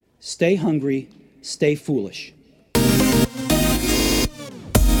Stay hungry, stay foolish.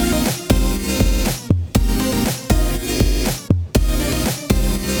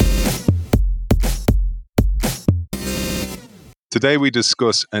 Today we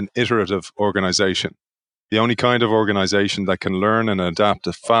discuss an iterative organization, the only kind of organization that can learn and adapt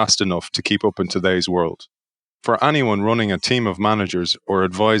fast enough to keep up in today's world. For anyone running a team of managers or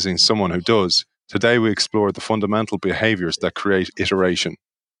advising someone who does, today we explore the fundamental behaviors that create iteration.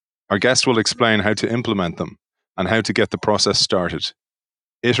 Our guest will explain how to implement them and how to get the process started.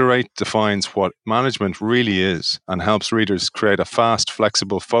 Iterate defines what management really is and helps readers create a fast,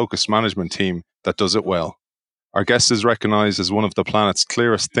 flexible, focused management team that does it well. Our guest is recognized as one of the planet's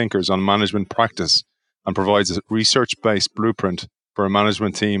clearest thinkers on management practice and provides a research-based blueprint for a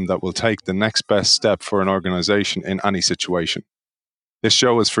management team that will take the next best step for an organization in any situation. This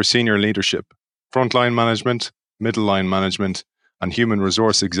show is for senior leadership, frontline management, middle line management, and human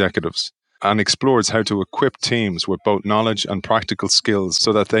resource executives, and explores how to equip teams with both knowledge and practical skills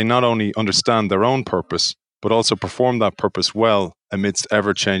so that they not only understand their own purpose, but also perform that purpose well amidst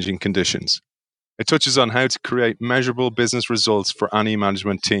ever-changing conditions. It touches on how to create measurable business results for any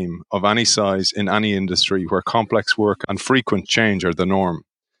management team of any size in any industry where complex work and frequent change are the norm.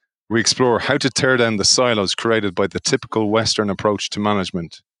 We explore how to tear down the silos created by the typical Western approach to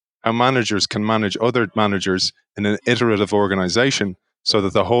management, how managers can manage other managers in an iterative organization so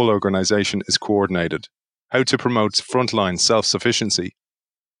that the whole organization is coordinated, how to promote frontline self-sufficiency,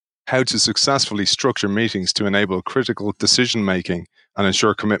 how to successfully structure meetings to enable critical decision-making and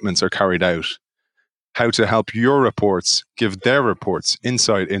ensure commitments are carried out, how to help your reports give their reports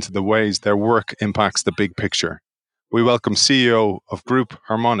insight into the ways their work impacts the big picture. We welcome CEO of Group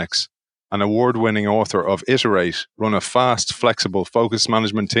Harmonics, an award-winning author of Iterate, run a fast, flexible, focused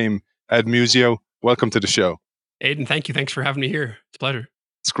management team, Ed Muzio. Welcome to the show. Aidan, thank you. Thanks for having me here. It's a pleasure.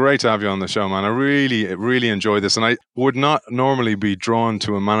 It's great to have you on the show, man. I really enjoy this. And I would not normally be drawn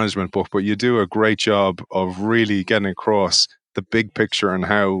to a management book, but you do a great job of really getting across the big picture and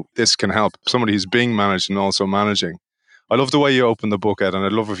how this can help somebody who's being managed and also managing. I love the way you open the book, Ed, and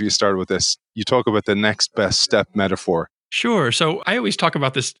I'd love if you started with this. You talk about the next best step metaphor. Sure. So I always talk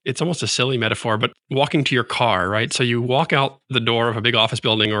about this, it's almost a silly metaphor, but walking to your car, right? So you walk out the door of a big office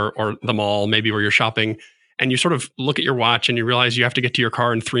building or the mall, maybe where you're shopping, and you sort of look at your watch and you realize you have to get to your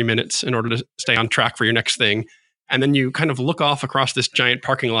car in 3 minutes in order to stay on track for your next thing. And then you kind of look off across this giant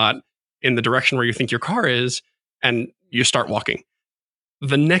parking lot in the direction where you think your car is, and you start walking.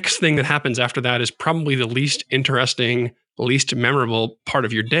 The next thing that happens after that is probably the least interesting, least memorable part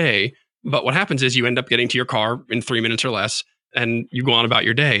of your day. But what happens is you end up getting to your car in 3 minutes or less, and you go on about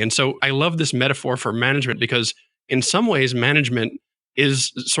your day. And so I love this metaphor for management because in some ways, management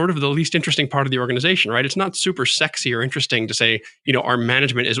is sort of the least interesting part of the organization, right? It's not super sexy or interesting to say, our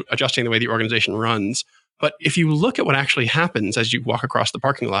management is adjusting the way the organization runs. But if you look at what actually happens as you walk across the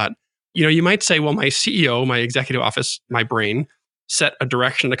parking lot, you might say, well, my CEO, my executive office, my brain set a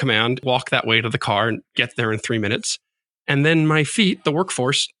direction, a command, walk that way to the car and get there in 3 minutes. And then my feet, the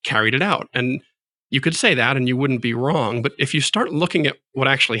workforce, carried it out. And you could say that and you wouldn't be wrong. But if you start looking at what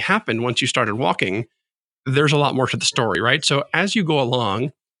actually happened once you started walking, there's a lot more to the story, right? So as you go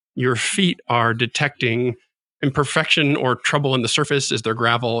along, your feet are detecting imperfection or trouble in the surface. Is there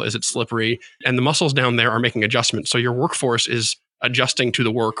gravel? Is it slippery? And the muscles down there are making adjustments. So your workforce is adjusting to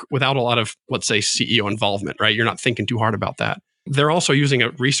the work without a lot of, let's say, CEO involvement, right? You're not thinking too hard about that. They're also using a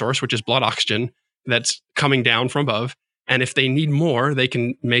resource, which is blood oxygen, that's coming down from above. And if they need more, they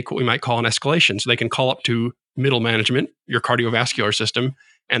can make what we might call an escalation. So they can call up to middle management, your cardiovascular system,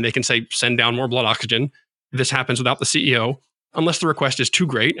 and they can say, send down more blood oxygen. This happens without the CEO, unless the request is too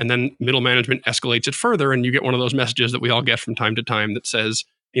great. And then middle management escalates it further. And you get one of those messages that we all get from time to time that says,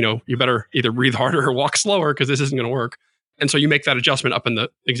 you better either breathe harder or walk slower because this isn't going to work. And so you make that adjustment up in the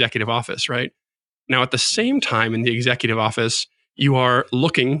executive office, right? Now, at the same time in the executive office, you are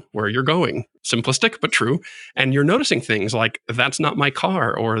looking where you're going. Simplistic, but true. And you're noticing things like, that's not my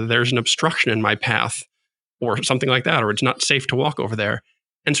car, or there's an obstruction in my path, or something like that, or it's not safe to walk over there.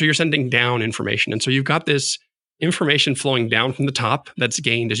 And so you're sending down information. And so you've got this information flowing down from the top that's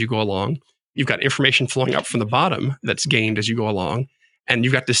gained as you go along. You've got information flowing up from the bottom that's gained as you go along. And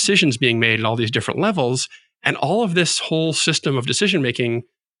you've got decisions being made at all these different levels. And all of this whole system of decision-making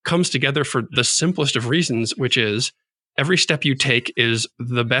comes together for the simplest of reasons, which is every step you take is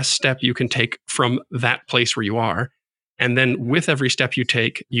the best step you can take from that place where you are. And then with every step you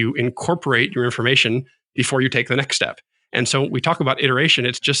take, you incorporate your information before you take the next step. And so we talk about iteration.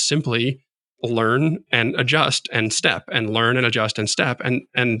 It's just simply learn and adjust and step, and learn and adjust and step.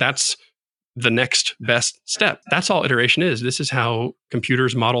 And that's the next best step. That's all iteration is. This is how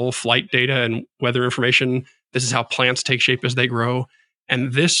computers model flight data and weather information. This is how plants take shape as they grow.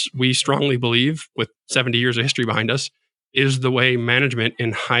 And this, we strongly believe, with 70 years of history behind us, is the way management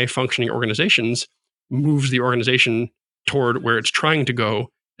in high functioning organizations moves the organization toward where it's trying to go,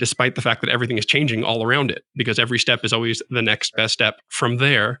 despite the fact that everything is changing all around it, because every step is always the next best step from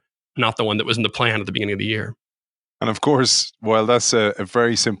there, not the one that was in the plan at the beginning of the year. And of course, while that's a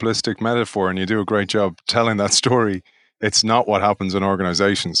very simplistic metaphor, and you do a great job telling that story, it's not what happens in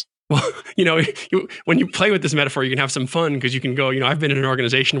organizations. Well, when you play with this metaphor, you can have some fun because you can go, I've been in an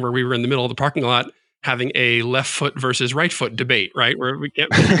organization where we were in the middle of the parking lot having a left foot versus right foot debate, right? Where we can't,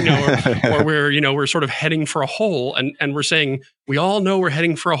 or we're sort of heading for a hole, and we're saying we all know we're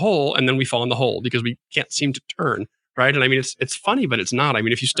heading for a hole, and then we fall in the hole because we can't seem to turn, right? And I mean, it's funny, but it's not. I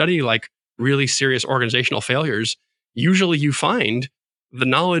mean, if you study like really serious organizational failures, usually you find the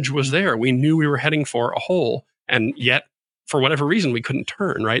knowledge was there. We knew we were heading for a hole, and yet for whatever reason, we couldn't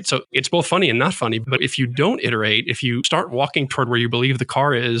turn, right? So it's both funny and not funny. But if you don't iterate, if you start walking toward where you believe the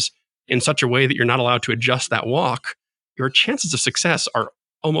car is in such a way that you're not allowed to adjust that walk, your chances of success are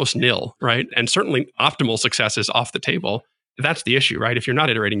almost nil, right? And certainly optimal success is off the table. That's the issue, right? If you're not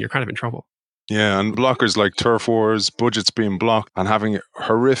iterating, you're kind of in trouble. Yeah, and blockers like turf wars, budgets being blocked, and having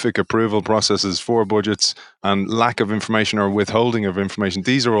horrific approval processes for budgets, and lack of information or withholding of information,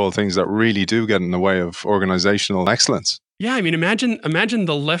 these are all things that really do get in the way of organizational excellence. Yeah, I mean, imagine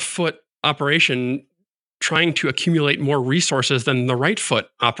the left foot operation trying to accumulate more resources than the right foot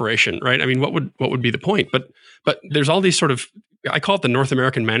operation, right? I mean, what would be the point? But there's all these sort of, I call it the North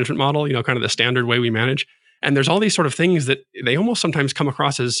American management model, kind of the standard way we manage. And there's all these sort of things that they almost sometimes come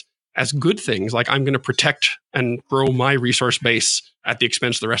across as good things, like I'm going to protect and grow my resource base at the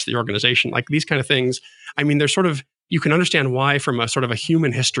expense of the rest of the organization. Like these kind of things. I mean, they're sort of, you can understand why from a sort of a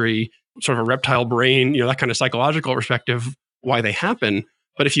human history, sort of a reptile brain, that kind of psychological perspective, why they happen.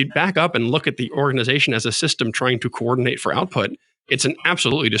 But if you back up and look at the organization as a system trying to coordinate for output, it's an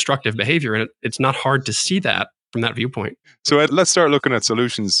absolutely destructive behavior. And it's not hard to see that from that viewpoint. So Ed, let's start looking at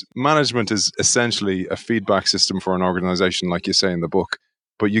solutions. Management is essentially a feedback system for an organization, like you say in the book.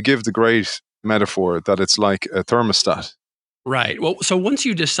 But you give the great metaphor that it's like a thermostat. Right. Well, so once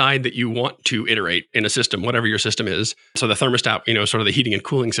you decide that you want to iterate in a system, whatever your system is, so the thermostat, sort of the heating and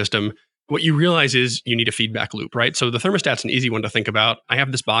cooling system, what you realize is you need a feedback loop, right? So the thermostat's an easy one to think about. I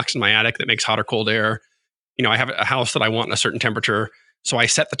have this box in my attic that makes hot or cold air. I have a house that I want in a certain temperature. So I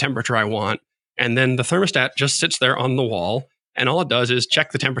set the temperature I want. And then the thermostat just sits there on the wall. And all it does is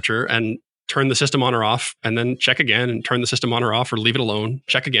check the temperature and turn the system on or off, and then check again and turn the system on or off, or leave it alone,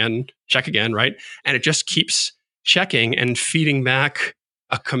 check again, right? And it just keeps checking and feeding back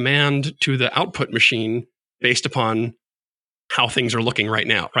a command to the output machine based upon how things are looking right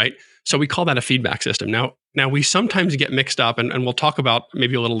now, right? So we call that a feedback system. Now we sometimes get mixed up, and we'll talk about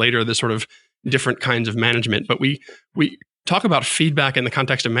maybe a little later the sort of different kinds of management, but we talk about feedback in the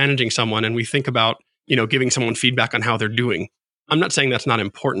context of managing someone, and we think about, giving someone feedback on how they're doing. I'm not saying that's not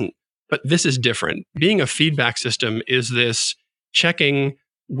important, but this is different. Being a feedback system is this checking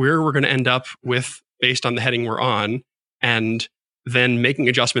where we're going to end up with based on the heading we're on, and then making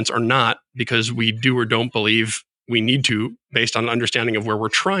adjustments or not because we do or don't believe we need to based on an understanding of where we're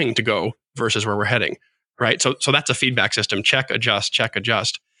trying to go versus where we're heading, right? So that's a feedback system. Check, adjust, check,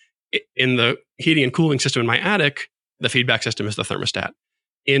 adjust. In the heating and cooling system in my attic, the feedback system is the thermostat.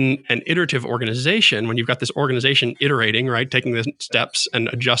 In an iterative organization, when you've got this organization iterating, right, taking the steps and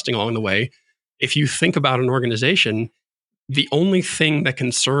adjusting along the way, if you think about an organization, the only thing that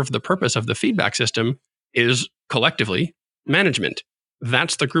can serve the purpose of the feedback system is collectively management.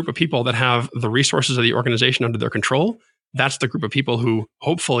 That's the group of people that have the resources of the organization under their control. That's the group of people who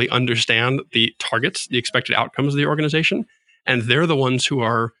hopefully understand the targets, the expected outcomes of the organization. And they're the ones who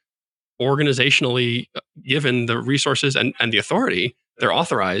are organizationally given the resources and the authority. They're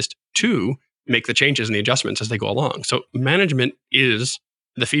authorized to make the changes and the adjustments as they go along. So management is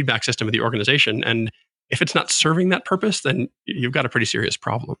the feedback system of the organization. And if it's not serving that purpose, then you've got a pretty serious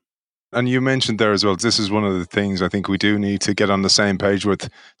problem. And you mentioned there as well, this is one of the things I think we do need to get on the same page with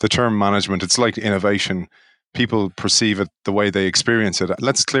the term management. It's like innovation. People perceive it the way they experience it.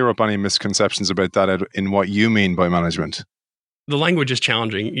 Let's clear up any misconceptions about that in what you mean by management. The language is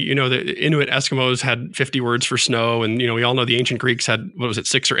challenging. The Inuit Eskimos had 50 words for snow, and we all know the ancient Greeks had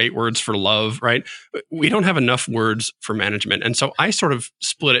 6 or 8 words for love, right? We don't have enough words for management, and so I sort of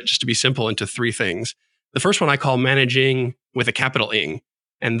split it just to be simple into 3 things. The first one I call managing with a capital ing,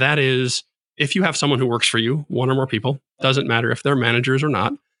 and that is if you have someone who works for you, one or more people, doesn't matter if they're managers or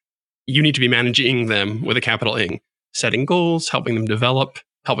not, you need to be managing them with a capital ing, setting goals, helping them develop,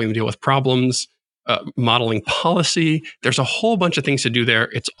 helping them deal with problems, modeling policy. There's a whole bunch of things to do there.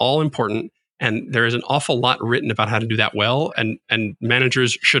 It's all important. And there is an awful lot written about how to do that well. And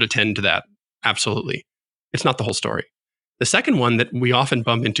managers should attend to that. Absolutely. It's not the whole story. The second one that we often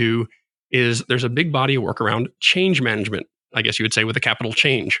bump into is there's a big body of work around change management, I guess you would say with a capital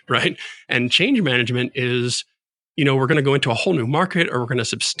change, right? And change management is, we're going to go into a whole new market, or we're going to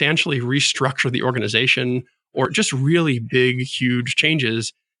substantially restructure the organization, or just really big, huge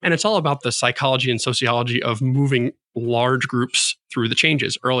changes. And it's all about the psychology and sociology of moving large groups through the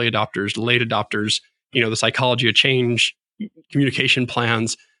changes, early adopters, late adopters, the psychology of change, communication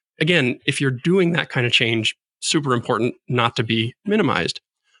plans. Again, if you're doing that kind of change, super important not to be minimized.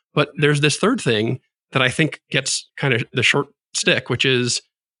 But there's this third thing that I think gets kind of the short stick, which is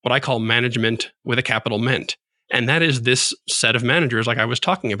what I call management with a capital ment. And that is this set of managers, like I was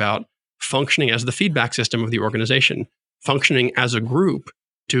talking about, functioning as the feedback system of the organization, functioning as a group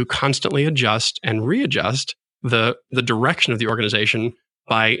to constantly adjust and readjust the direction of the organization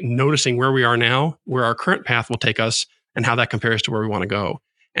by noticing where we are now, where our current path will take us, and how that compares to where we want to go.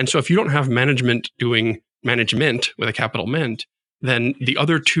 And so if you don't have management doing management with a capital ment, then the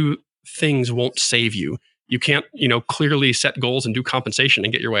other two things won't save you. You can't, clearly set goals and do compensation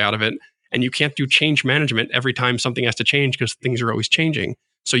and get your way out of it. And you can't do change management every time something has to change because things are always changing.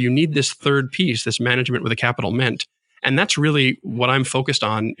 So you need this third piece, this management with a capital ment. And that's really what I'm focused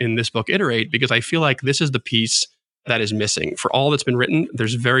on in this book, Iterate, because I feel like this is the piece that is missing. For all that's been written,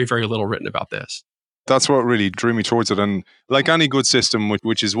 there's very, very little written about this. That's what really drew me towards it. And like any good system,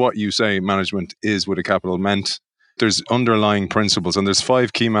 which is what you say management is with a capital ment, there's underlying principles. And there's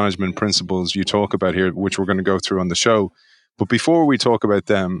 5 key management principles you talk about here, which we're going to go through on the show. But before we talk about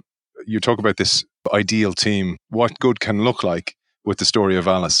them, you talk about this ideal team, what good can look like with the story of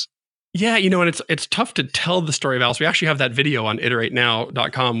Alice. Yeah, and it's tough to tell the story of Alice. We actually have that video on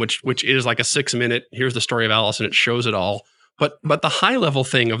iteratenow.com, which is like a 6-minute, here's the story of Alice, and it shows it all. But the high level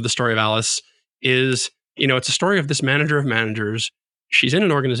thing of the story of Alice is, it's a story of this manager of managers. She's in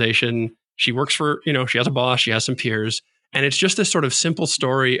an organization. She works for, she has a boss, she has some peers. And it's just this sort of simple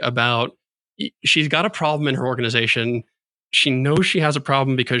story about she's got a problem in her organization. She knows she has a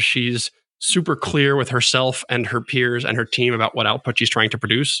problem because she's super clear with herself and her peers and her team about what output she's trying to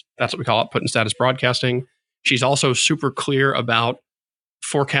produce. That's what we call output and status broadcasting. She's also super clear about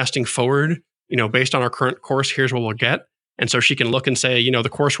forecasting forward, based on our current course, here's what we'll get. And so she can look and say, the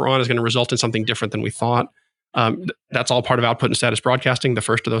course we're on is going to result in something different than we thought. That's all part of output and status broadcasting, the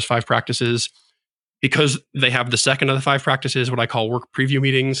first of those 5 practices. Because they have the second of the 5 practices, what I call work preview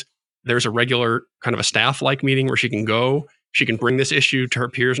meetings, there's a regular kind of a staff-like meeting where she can go. She can bring this issue to her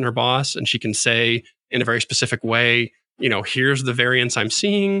peers and her boss, and she can say in a very specific way, here's the variance I'm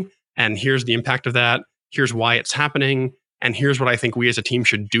seeing, and here's the impact of that. Here's why it's happening, and here's what I think we as a team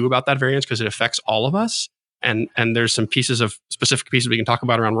should do about that variance because it affects all of us. And there's some specific pieces we can talk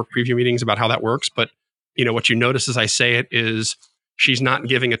about around work preview meetings about how that works. But what you notice as I say it is she's not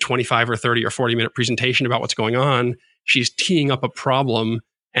giving a 25 or 30 or 40-minute presentation about what's going on. She's teeing up a problem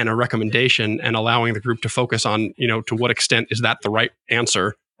and a recommendation and allowing the group to focus on, to what extent is that the right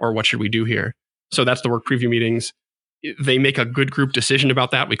answer or what should we do here? So that's the work preview meetings. They make a good group decision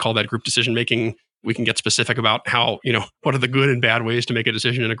about that. We call that group decision making. We can get specific about how, what are the good and bad ways to make a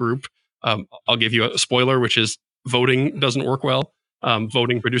decision in a group. I'll give you a spoiler, which is voting doesn't work well.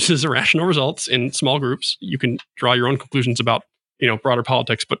 Voting produces irrational results in small groups. You can draw your own conclusions about, broader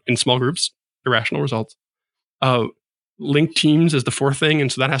politics, but in small groups, irrational results. Linked teams is the 4th thing.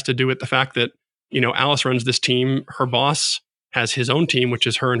 And so that has to do with the fact that, Alice runs this team. Her boss has his own team, which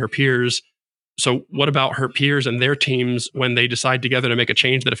is her and her peers. So what about her peers and their teams when they decide together to make a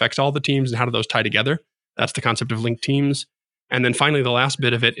change that affects all the teams, and how do those tie together? That's the concept of linked teams. And then finally, the last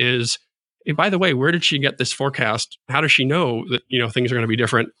bit of it is, hey, by the way, where did she get this forecast? How does she know that, things are going to be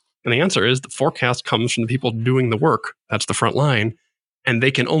different? And the answer is the forecast comes from the people doing the work. That's the front line. And they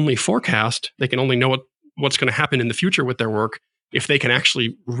can only forecast, they can only know what's going to happen in the future with their work if they can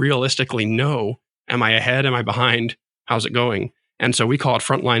actually realistically know, am I ahead? Am I behind? How's it going? And so we call it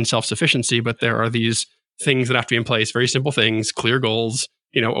frontline self-sufficiency, but there are these things that have to be in place, very simple things, clear goals,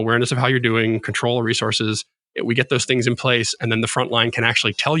 awareness of how you're doing, control of resources. We get those things in place, and then the front line can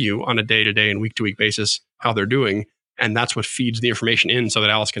actually tell you on a day-to-day and week-to-week basis how they're doing. And that's what feeds the information in so that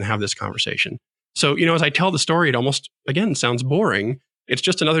Alice can have this conversation. So, as I tell the story, it almost, again, sounds boring. It's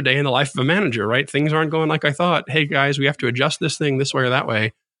just another day in the life of a manager, right? Things aren't going like I thought. Hey, guys, we have to adjust this thing this way or that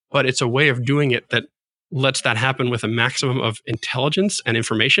way. But it's a way of doing it that lets that happen with a maximum of intelligence and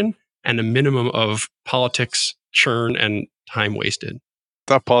information and a minimum of politics, churn, and time wasted.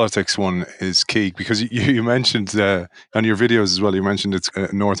 That politics one is key because you mentioned on your videos as well, you mentioned it's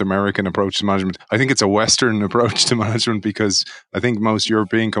a North American approach to management. I think it's a Western approach to management because I think most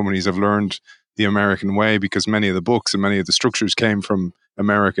European companies have learned the American way because many of the books and many of the structures came from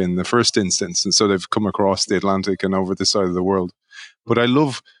America in the first instance. And so they've come across the Atlantic and over this side of the world. But I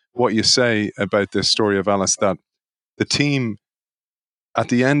love what you say about this story of Alice, that the team at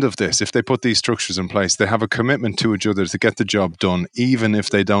the end of this, if they put these structures in place, they have a commitment to each other to get the job done, even if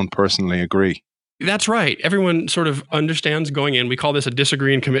they don't personally agree. That's right. Everyone sort of understands going in. We call this a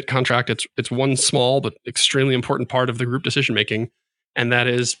disagree and commit contract. It's one small but extremely important part of the group decision making, and that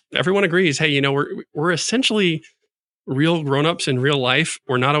is everyone agrees. Hey, we're essentially real grown-ups in real life.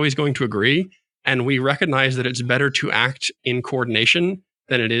 We're not always going to agree, and we recognize that it's better to act in coordination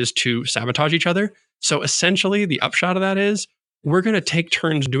than it is to sabotage each other. So essentially, the upshot of that is we're going to take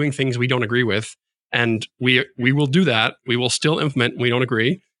turns doing things we don't agree with, and we will do that. We will still implement when we don't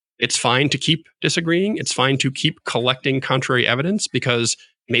agree. It's fine to keep disagreeing. It's fine to keep collecting contrary evidence because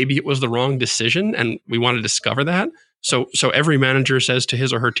maybe it was the wrong decision and we want to discover that. So every manager says to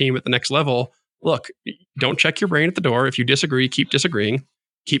his or her team at the next level, look, don't check your brain at the door. If you disagree, keep disagreeing,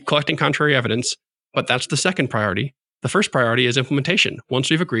 keep collecting contrary evidence. But that's the second priority. The first priority is implementation.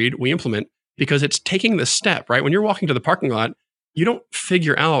 Once we've agreed, we implement because it's taking the step, right? When you're walking to the parking lot, you don't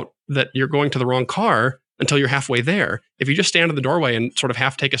figure out that you're going to the wrong car until you're halfway there. If you just stand in the doorway and sort of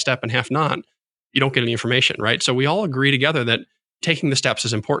half take a step and half not, you don't get any information, right? So we all agree together that taking the steps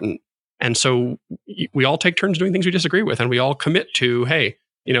is important. And so we all take turns doing things we disagree with, and we all commit to, hey,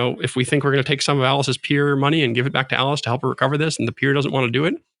 if we think we're going to take some of Alice's peer money and give it back to Alice to help her recover this, and the peer doesn't want to do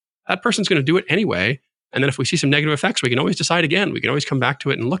it, that person's going to do it anyway. And then if we see some negative effects, we can always decide again. We can always come back to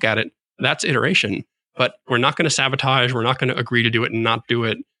it and look at it. That's iteration. But we're not going to sabotage. We're not going to agree to do it and not do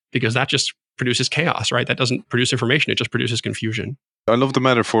it because that just produces chaos, right? That doesn't produce information. It just produces confusion. I love the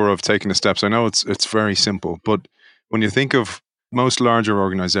metaphor of taking the steps. I know it's very simple, but when you think of most larger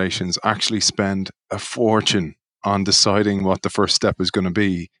organizations actually spend a fortune on deciding what the first step is going to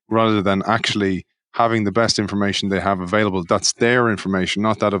be rather than actually having the best information they have available. That's their information,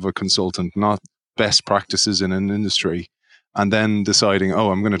 not that of a consultant, not best practices in an industry. And then deciding,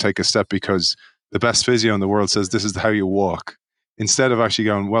 I'm going to take a step because the best physio in the world says this is how you walk. Instead of actually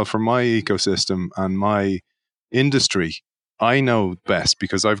going, well, for my ecosystem and my industry, I know best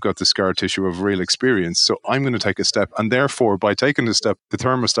because I've got the scar tissue of real experience. So I'm going to take a step. And therefore, by taking the step, the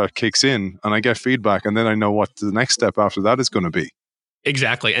thermostat kicks in and I get feedback. And then I know what the next step after that is going to be.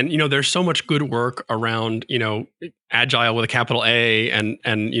 Exactly. And, there's so much good work around, agile with a capital A and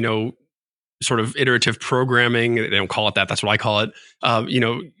sort of iterative programming. They don't call it that. That's what I call it.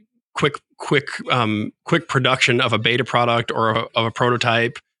 Quick production of a beta product or of a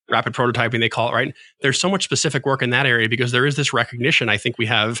prototype, rapid prototyping, they call it, right? There's so much specific work in that area because there is this recognition I think we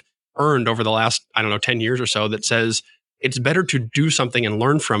have earned over the last, 10 years or so that says it's better to do something and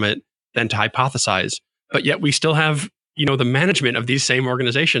learn from it than to hypothesize. But yet we still have, the management of these same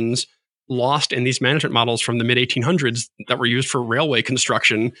organizations lost in these management models from the mid 1800s that were used for railway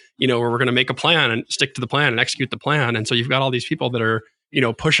construction, where we're going to make a plan and stick to the plan and execute the plan. And so you've got all these people that are,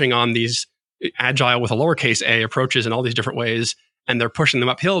 pushing on these agile with a lowercase a approaches in all these different ways, and they're pushing them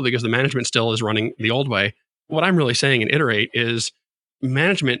uphill because the management still is running the old way. What I'm really saying in Iterate is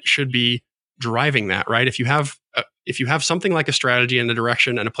management should be driving that, right? If you have something like a strategy and a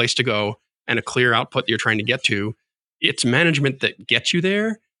direction and a place to go and a clear output that you're trying to get to, it's management that gets you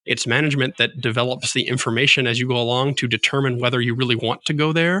there. It's management that develops the information as you go along to determine whether you really want to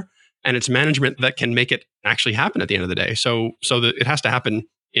go there. And it's management that can make it actually happen at the end of the day. So that it has to happen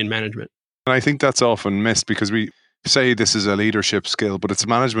in management. And I think that's often missed because we say this is a leadership skill, but it's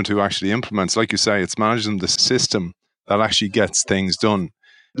management who actually implements. Like you say, it's managing the system that actually gets things done.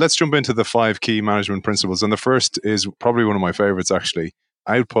 Let's jump into the 5 key management principles. And the first is probably one of my favorites, actually,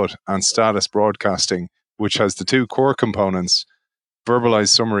 output and status broadcasting, which has the 2 core components, verbalized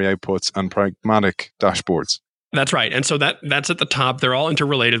summary outputs and pragmatic dashboards. That's right. And so that's at the top. They're all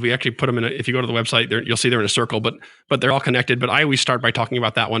interrelated. We actually put them if you go to the website, you'll see they're in a circle, but they're all connected. But I always start by talking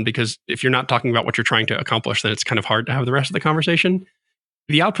about that one because if you're not talking about what you're trying to accomplish, then it's kind of hard to have the rest of the conversation.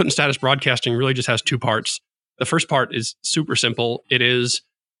 The output and status broadcasting really just has 2 parts. The first part is super simple. It is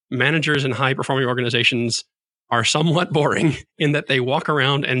managers in high performing organizations are somewhat boring in that they walk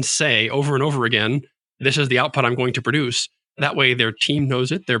around and say over and over again, this is the output I'm going to produce. That way their team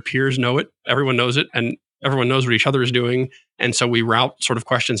knows it, their peers know it, everyone knows it, and everyone knows what each other is doing. And so we route sort of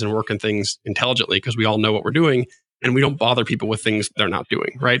questions and work and things intelligently because we all know what we're doing and we don't bother people with things they're not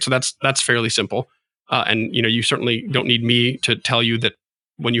doing, right? So that's fairly simple. And you certainly don't need me to tell you that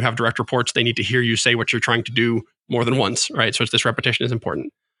when you have direct reports, they need to hear you say what you're trying to do more than once, right? So it's this repetition is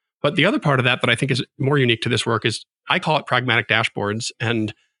important. But the other part of that I think is more unique to this work is I call it pragmatic dashboards.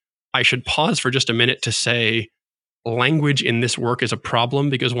 And I should pause for just a minute to say language in this work is a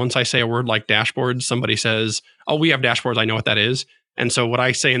problem, because once I say a word like dashboards, somebody says, oh, we have dashboards. I know what that is. And so what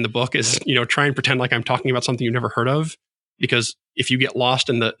I say in the book is, try and pretend like I'm talking about something you've never heard of, because if you get lost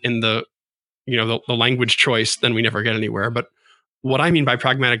in the language choice, then we never get anywhere. But what I mean by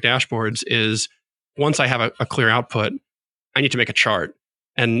pragmatic dashboards is once I have a clear output, I need to make a chart.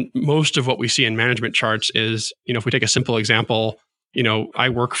 And most of what we see in management charts is, if we take a simple example, I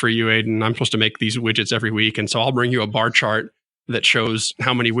work for you, Aiden, I'm supposed to make these widgets every week. And so I'll bring you a bar chart that shows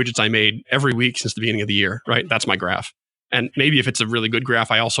how many widgets I made every week since the beginning of the year, right? That's my graph. And maybe if it's a really good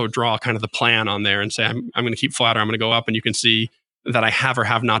graph, I also draw kind of the plan on there and say, I'm going to keep flat or I'm going to go up. And you can see that I have or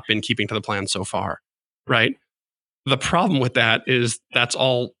have not been keeping to the plan so far, right? The problem with that is that's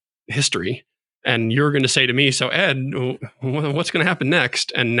all history. And you're going to say to me, so Ed, what's going to happen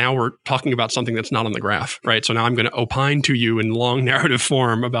next? And now we're talking about something that's not on the graph, right? So now I'm going to opine to you in long narrative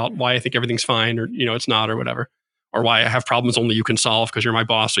form about why I think everything's fine or, it's not or whatever, or why I have problems only you can solve because you're my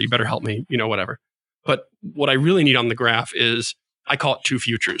boss, so you better help me, whatever. But what I really need on the graph is, I call it two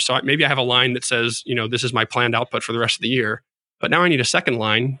futures. So maybe I have a line that says, this is my planned output for the rest of the year. But now I need a second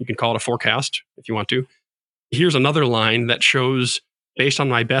line. You can call it a forecast if you want to. Here's another line that shows, based on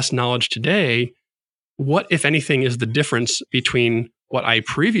my best knowledge today, what, if anything, is the difference between what I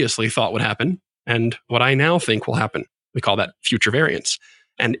previously thought would happen and what I now think will happen. We call that future variance.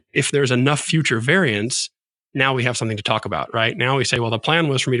 And if there's enough future variance, now we have something to talk about, right? Now we say, well, the plan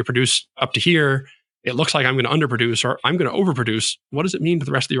was for me to produce up to here. It looks like I'm going to underproduce or I'm going to overproduce. What does it mean to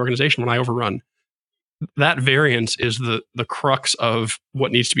the rest of the organization when I overrun? That variance is the crux of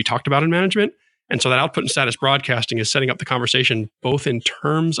what needs to be talked about in management. And so that output and status broadcasting is setting up the conversation both in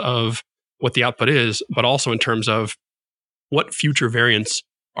terms of what the output is, but also in terms of what future variance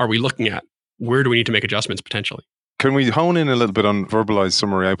are we looking at? Where do we need to make adjustments potentially? Can we hone in a little bit on verbalized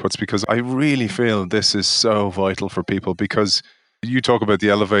summary outputs? Because I really feel this is so vital for people, because you talk about the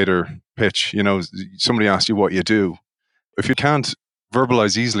elevator pitch, somebody asks you what you do. If you can't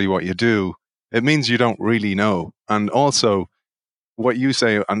verbalize easily what you do, it means you don't really know. And also what you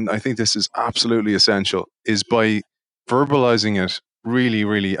say, and I think this is absolutely essential, is by verbalizing it really,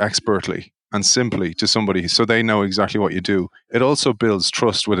 really expertly and simply to somebody so they know exactly what you do, it also builds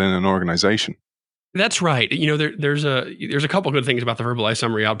trust within an organization. That's right. There's a couple good things about the verbalized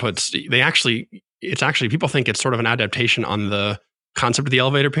summary outputs. It's actually people think it's sort of an adaptation on the concept of the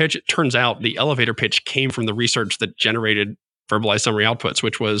elevator pitch. It turns out the elevator pitch came from the research that generated verbalized summary outputs,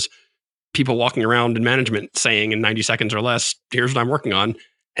 which was people walking around in management saying in 90 seconds or less, here's what I'm working on,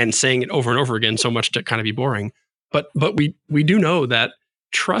 and saying it over and over again so much to kind of be boring. But we do know that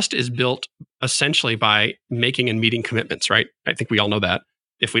trust is built essentially by making and meeting commitments, right? I think we all know that.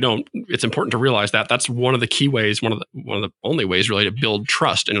 If we don't, it's important to realize that that's one of the key ways, one of the only ways really to build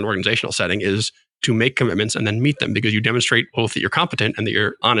trust in an organizational setting is to make commitments and then meet them, because you demonstrate both that you're competent and that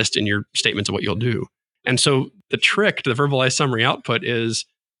you're honest in your statements of what you'll do. And so the trick to the verbalized summary output is,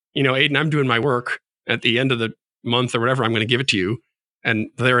 Aiden, I'm doing my work. At the end of the month or whatever, I'm going to give it to you. And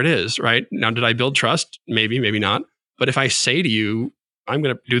there it is, right? Now, did I build trust? Maybe, maybe not. But if I say to you, I'm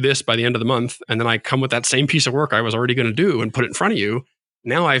going to do this by the end of the month, and then I come with that same piece of work I was already going to do and put it in front of you,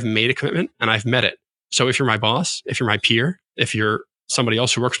 now I've made a commitment and I've met it. So if you're my boss, if you're my peer, if you're somebody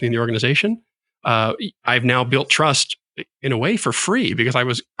else who works with me in the organization, I've now built trust in a way for free, because I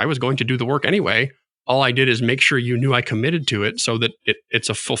was going to do the work anyway. All I did is make sure you knew I committed to it so that it's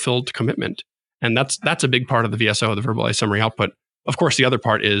a fulfilled commitment. And that's a big part of the VSO, the verbalized summary output. Of course, the other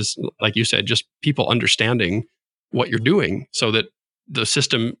part is, like you said, just people understanding what you're doing so that the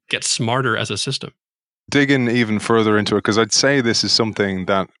system gets smarter as a system. Digging even further into it, because I'd say this is something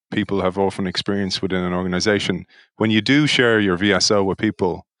that people have often experienced within an organization. When you do share your VSO with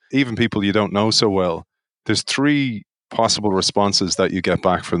people, even people you don't know so well, there's 3 possible responses that you get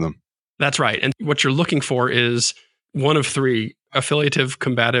back from them. That's right. And what you're looking for is one of 3: affiliative,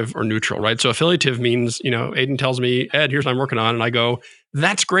 combative, or neutral, right? So affiliative means, Aiden tells me, Ed, here's what I'm working on. And I go,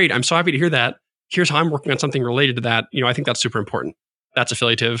 that's great. I'm so happy to hear that. Here's how I'm working on something related to that. I think that's super important. That's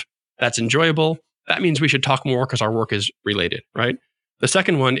affiliative. That's enjoyable. That means we should talk more because our work is related, right? The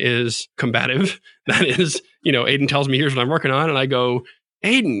second one is combative. That is, Aiden tells me, here's what I'm working on. And I go,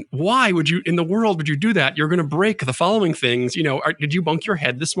 Aiden, why would you, in the world, would you do that? You're going to break the following things. Did you bunk your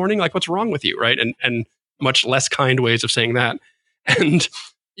head this morning? Like, what's wrong with you, right? And much less kind ways of saying that. And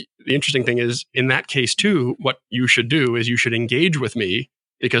the interesting thing is, in that case too, what you should do is you should engage with me,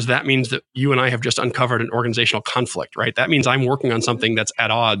 because that means that you and I have just uncovered an organizational conflict, right? That means I'm working on something that's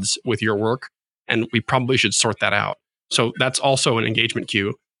at odds with your work. and we probably should sort that out. So that's also an engagement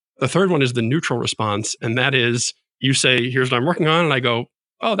cue. The third one is the neutral response, and that is you say, here's what I'm working on, and I go,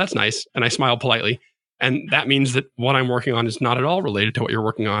 oh, that's nice, and I smile politely. And that means that what I'm working on is not at all related to what you're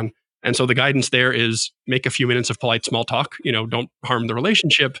working on. And so the guidance there is make a few minutes of polite small talk, don't harm the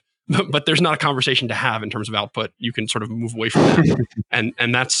relationship, but there's not a conversation to have in terms of output. You can sort of move away from that.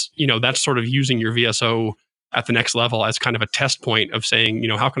 and that's sort of using your VSO at the next level as kind of a test point of saying,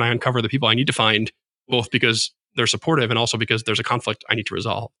 how can I uncover the people I need to find, both because they're supportive and also because there's a conflict I need to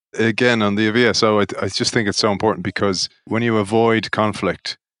resolve. Again, on the VSO, I just think it's so important because when you avoid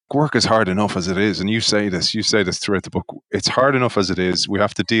conflict, work is hard enough as it is. And you say this throughout the book. It's hard enough as it is. We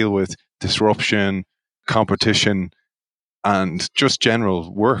have to deal with disruption, competition, and just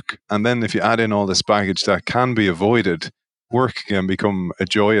general work. And then if you add in all this baggage that can be avoided, work can become a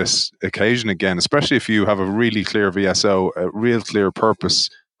joyous occasion again, especially if you have a really clear VSO, a real clear purpose,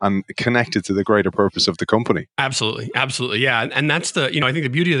 and connected to the greater purpose of the company. Absolutely. Yeah. And that's I think the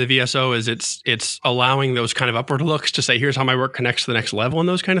beauty of the VSO is it's allowing those kind of upward looks to say, here's how my work connects to the next level and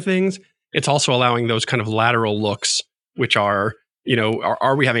those kind of things. It's also allowing those kind of lateral looks, which are,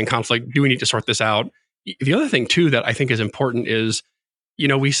 are we having conflict? Do we need to sort this out? The other thing too, that I think is important is,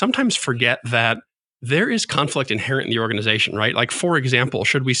 we sometimes forget that there is conflict inherent in the organization, right? Like, for example,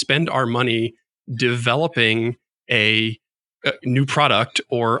 should we spend our money developing a new product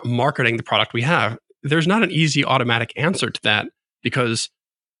or marketing the product we have? There's not an easy automatic answer to that because,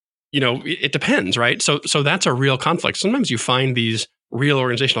 it depends, right? So that's a real conflict. Sometimes you find these real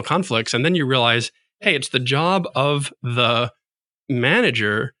organizational conflicts and then you realize, hey, it's the job of the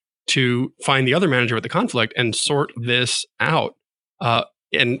manager to find the other manager with the conflict and sort this out. I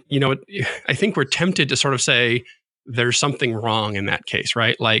think we're tempted to sort of say there's something wrong in that case,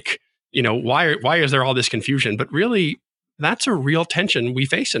 right? Like, why is there all this confusion? But really, that's a real tension we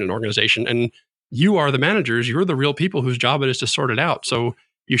face in an organization. And you are the managers, you're the real people whose job it is to sort it out. So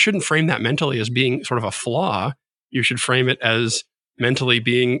you shouldn't frame that mentally as being sort of a flaw. You should frame it as mentally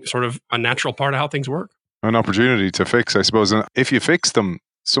being sort of a natural part of how things work. An opportunity to fix, I suppose. And if you fix them,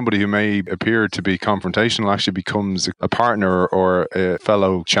 somebody who may appear to be confrontational actually becomes a partner or a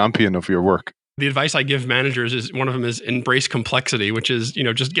fellow champion of your work. The advice I give managers is one of them is embrace complexity, which is,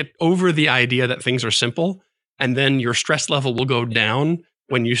 just get over the idea that things are simple. And then your stress level will go down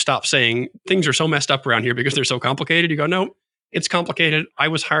when you stop saying things are so messed up around here because they're so complicated. You go, no, it's complicated. I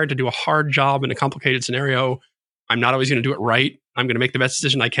was hired to do a hard job in a complicated scenario. I'm not always going to do it right. I'm going to make the best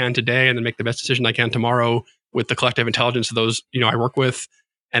decision I can today and then make the best decision I can tomorrow with the collective intelligence of those, I work with.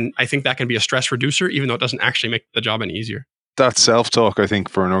 And I think that can be a stress reducer, even though it doesn't actually make the job any easier. That self-talk, I think,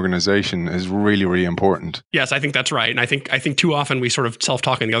 for an organization is really, really important. Yes, I think that's right. And I think too often we sort of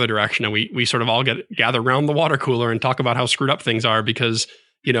self-talk in the other direction and we sort of all gather around the water cooler and talk about how screwed up things are because,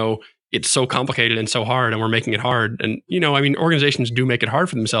 it's so complicated and so hard and we're making it hard. And, organizations do make it hard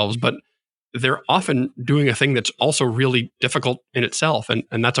for themselves, but they're often doing a thing that's also really difficult in itself.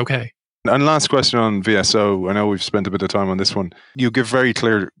 And that's okay. And last question on VSO. I know we've spent a bit of time on this one. You give very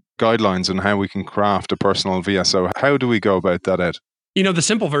clear guidelines on how we can craft a personal VSO. How do we go about that, Ed? The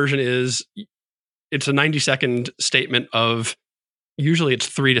simple version is it's a 90-second statement of usually it's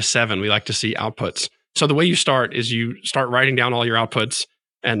 3 to 7. We like to see outputs. So the way you start is you start writing down all your outputs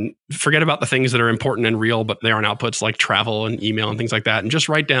and forget about the things that are important and real, but they aren't outputs like travel and email and things like that. And just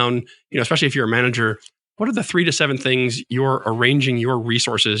write down, especially if you're a manager, what are the 3 to 7 things you're arranging your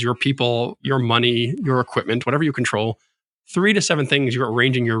resources, your people, your money, your equipment, whatever you control, 3 to 7 things you're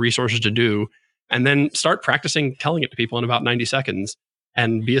arranging your resources to do, and then start practicing telling it to people in about 90 seconds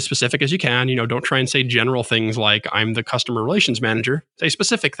and be as specific as you can. Don't try and say general things like I'm the customer relations manager. Say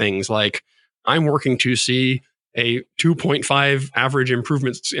specific things like I'm working to see a 2.5 average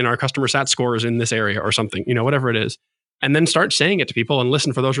improvements in our customer sat scores in this area or something, whatever it is. And then start saying it to people and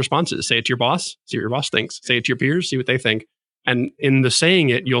listen for those responses. Say it to your boss, see what your boss thinks. Say it to your peers, see what they think. And in the saying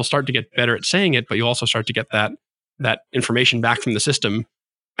it, you'll start to get better at saying it, but you'll also start to get that information back from the system.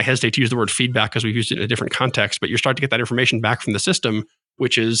 I hesitate to use the word feedback because we've used it in a different context, but you start to get that information back from the system,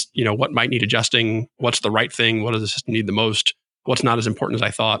 which is, what might need adjusting, what's the right thing, what does the system need the most, what's not as important as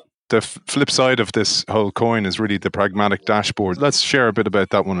I thought. The flip side of this whole coin is really the pragmatic dashboard. Let's share a bit about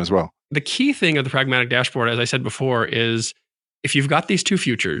that one as well. The key thing of the pragmatic dashboard, as I said before, is if you've got these two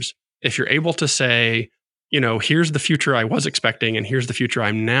futures, if you're able to say, here's the future I was expecting and here's the future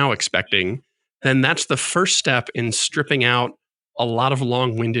I'm now expecting, then that's the first step in stripping out a lot of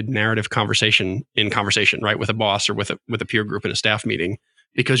long-winded narrative conversation, right, with a boss or with a peer group in a staff meeting,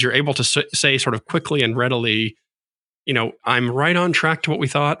 because you're able to say sort of quickly and readily, I'm right on track to what we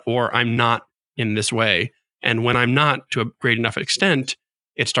thought, or I'm not in this way. And when I'm not to a great enough extent,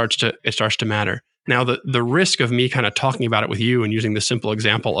 it starts to matter. Now, the risk of me kind of talking about it with you and using the simple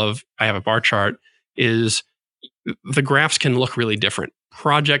example of I have a bar chart is the graphs can look really different.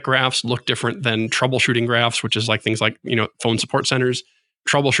 Project graphs look different than troubleshooting graphs, which is like things like, phone support centers.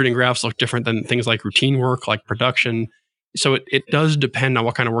 Troubleshooting graphs look different than things like routine work, like production. So it does depend on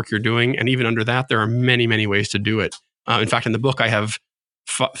what kind of work you're doing. And even under that, there are many, many ways to do it. In fact, in the book, I have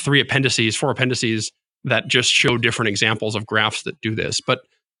four appendices that just show different examples of graphs that do this. But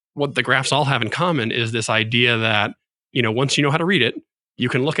what the graphs all have in common is this idea that, once you know how to read it, you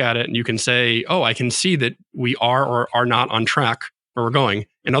can look at it and you can say, oh, I can see that we are or are not on track where we're going.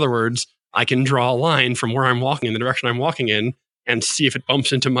 In other words, I can draw a line from where I'm walking in the direction I'm walking in and see if it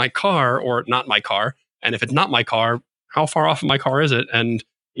bumps into my car or not my car. And if it's not my car, how far off of my car is it? And,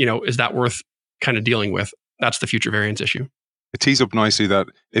 is that worth kind of dealing with? That's the future variance issue. It tees up nicely that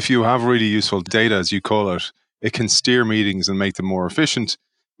if you have really useful data, as you call it, it can steer meetings and make them more efficient,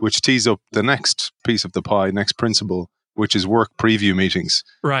 which tees up the next piece of the pie, next principle, which is work preview meetings.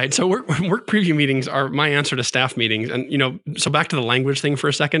 Right. So work preview meetings are my answer to staff meetings. And, so back to the language thing for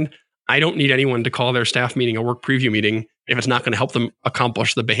a second, I don't need anyone to call their staff meeting a work preview meeting if it's not going to help them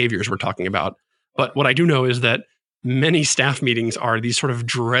accomplish the behaviors we're talking about. But what I do know is that many staff meetings are these sort of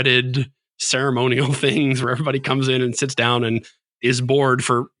dreaded ceremonial things where everybody comes in and sits down and is bored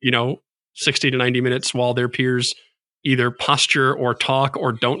for, 60 to 90 minutes while their peers either posture or talk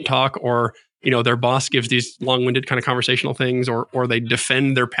or don't talk, or, their boss gives these long-winded kind of conversational things, or they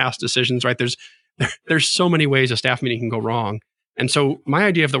defend their past decisions, right? There's so many ways a staff meeting can go wrong. And so my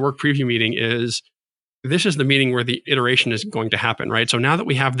idea of the work preview meeting is this is the meeting where the iteration is going to happen, right? So now that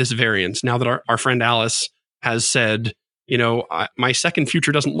we have this variance, now that our friend Alice has said, my second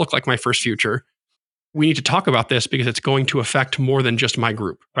future doesn't look like my first future, we need to talk about this because it's going to affect more than just my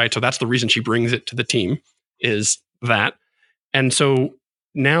group, right? So that's the reason she brings it to the team, is that. And so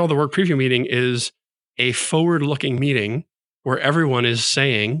now the work preview meeting is a forward-looking meeting where everyone is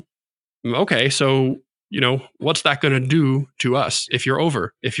saying, okay, so, what's that going to do to us if you're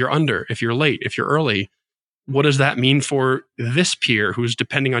over, if you're under, if you're late, if you're early? What does that mean for this peer who's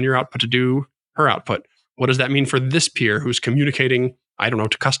depending on your output to do her output? What does that mean for this peer who's communicating,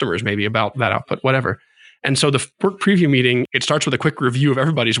 to customers maybe about that output, whatever? And so the work preview meeting, it starts with a quick review of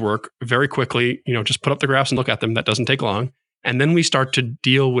everybody's work very quickly, just put up the graphs and look at them. That doesn't take long. And then we start to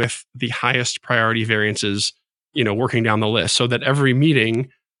deal with the highest priority variances, working down the list, so that every meeting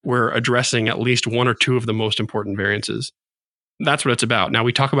we're addressing at least one or two of the most important variances. That's what it's about. Now,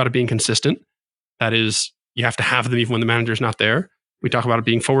 we talk about it being consistent. That is, you have to have them even when the manager's not there. We talk about it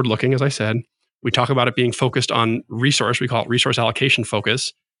being forward-looking, as I said. We talk about it being focused on resource. We call it resource allocation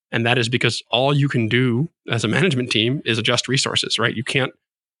focus. And that is because all you can do as a management team is adjust resources, right? You can't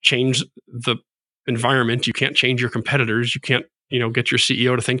change the environment. You can't change your competitors. You can't, get your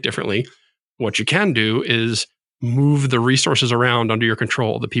CEO to think differently. What you can do is move the resources around under your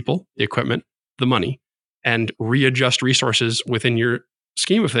control, the people, the equipment, the money, and readjust resources within your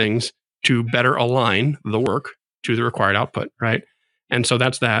scheme of things to better align the work to the required output, right? And so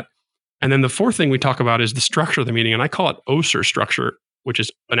that's that. And then the fourth thing we talk about is the structure of the meeting. And I call it OSIR structure, which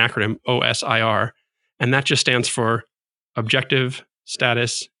is an acronym, OSIR. And that just stands for objective,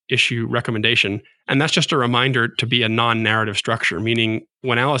 status, issue, recommendation. And that's just a reminder to be a non-narrative structure, meaning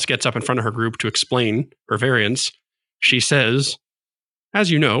when Alice gets up in front of her group to explain her variance, she says,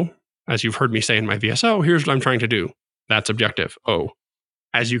 as you know, as you've heard me say in my VSO, here's what I'm trying to do. That's objective, O.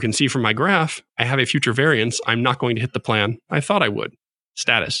 As you can see from my graph, I have a future variance. I'm not going to hit the plan I thought I would.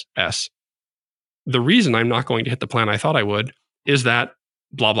 Status, S. The reason I'm not going to hit the plan I thought I would is that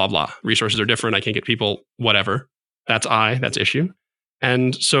blah, blah, blah. Resources are different. I can't get people, whatever. That's I, that's issue.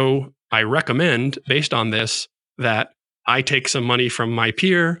 And so I recommend, based on this, that I take some money from my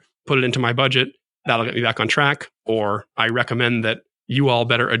peer, put it into my budget. That'll get me back on track. Or I recommend that you all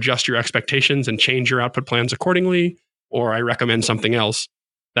better adjust your expectations and change your output plans accordingly. Or I recommend something else.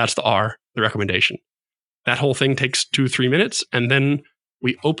 That's the R, the recommendation. That whole thing takes 2-3 minutes. And then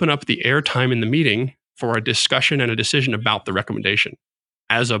we open up the airtime in the meeting for a discussion and a decision about the recommendation,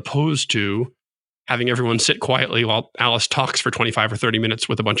 as opposed to having everyone sit quietly while Alice talks for 25 or 30 minutes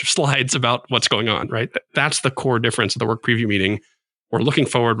with a bunch of slides about what's going on, right? That's the core difference of the work preview meeting. We're looking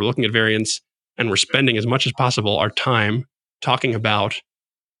forward, we're looking at variance, and we're spending as much as possible our time talking about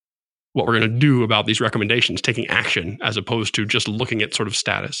what we're going to do about these recommendations, taking action, as opposed to just looking at sort of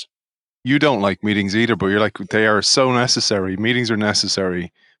status. You don't like meetings either, but you're like, they are so necessary. Meetings are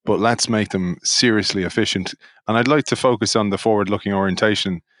necessary, but let's make them seriously efficient. And I'd like to focus on the forward-looking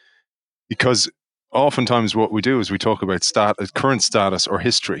orientation, because oftentimes what we do is we talk about current status or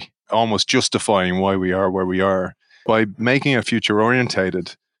history, almost justifying why we are where we are. By making it future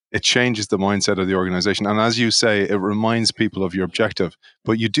orientated, it changes the mindset of the organization. And as you say, it reminds people of your objective.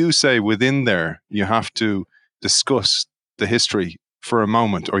 But you do say within there, you have to discuss the history for a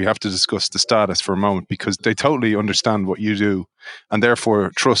moment, or you have to discuss the status for a moment, because they totally understand what you do. And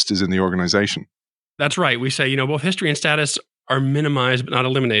therefore, trust is in the organization. That's right. We say, both history and status are minimized but not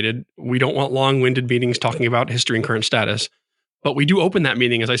eliminated. We don't want long-winded meetings talking about history and current status. But we do open that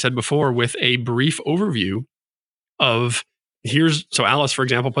meeting, as I said before, with a brief overview of so Alice, for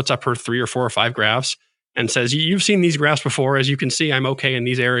example, puts up her 3 or 4 or 5 graphs and says, you've seen these graphs before. As you can see, I'm okay in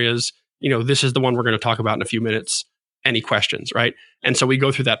these areas. This is the one we're going to talk about in a few minutes. Any questions, right? And so we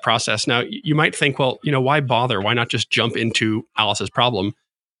go through that process. Now, you might think, well, why bother? Why not just jump into Alice's problem?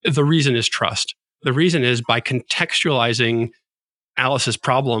 The reason is trust. The reason is by contextualizing Alice's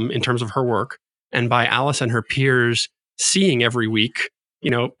problem in terms of her work, and by Alice and her peers seeing every week,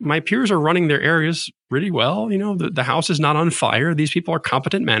 my peers are running their areas really well. The house is not on fire. These people are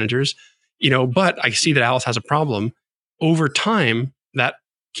competent managers, but I see that Alice has a problem. Over time, that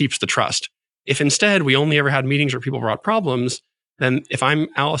keeps the trust. If instead we only ever had meetings where people brought problems, then if I'm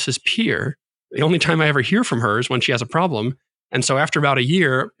Alice's peer, the only time I ever hear from her is when she has a problem. And so after about a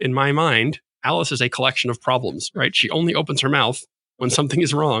year, in my mind, Alice is a collection of problems, right? She only opens her mouth when something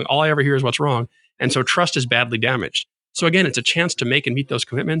is wrong. All I ever hear is what's wrong. And so trust is badly damaged. So again, it's a chance to make and meet those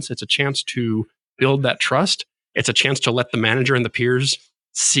commitments. It's a chance to build that trust. It's a chance to let the manager and the peers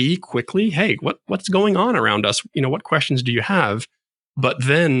see quickly, hey, what's going on around us? What questions do you have? But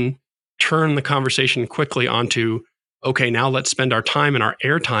then turn the conversation quickly onto, okay, now let's spend our time and our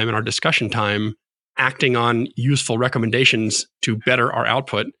airtime and our discussion time acting on useful recommendations to better our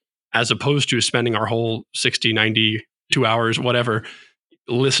output, as opposed to spending our whole 60, 90, 2 hours, whatever,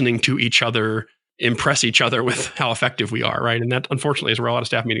 listening to each other, impress each other with how effective we are, right? And that, unfortunately, is where a lot of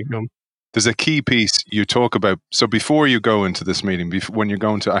staff meetings go. There's a key piece you talk about. So before you go into this meeting, when you're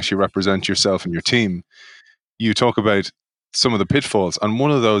going to actually represent yourself and your team, you talk about some of the pitfalls. And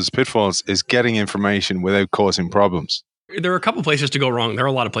one of those pitfalls is getting information without causing problems. There are a couple places to go wrong. There are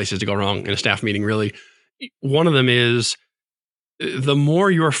a lot of places to go wrong in a staff meeting, really. One of them is the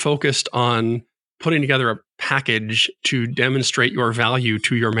more you're focused on putting together a package to demonstrate your value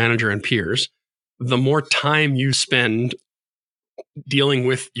to your manager and peers, the more time you spend dealing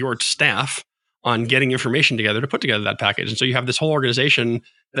with your staff on getting information together to put together that package. And so you have this whole organization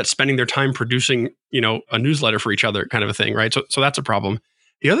that's spending their time producing, a newsletter for each other, kind of a thing, right? So that's a problem.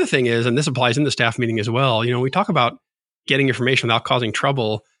 The other thing is, and this applies in the staff meeting as well, we talk about getting information without causing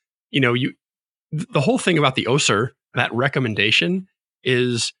trouble. The whole thing about the OSER, that recommendation,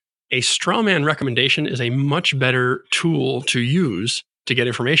 is a straw man recommendation is a much better tool to use to get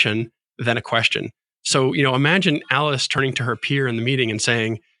information than a question. So, imagine Alice turning to her peer in the meeting and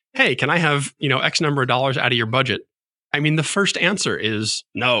saying, hey, can I have, X number of dollars out of your budget? I mean, the first answer is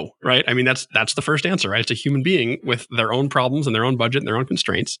no, right? I mean, that's the first answer, right? It's a human being with their own problems and their own budget and their own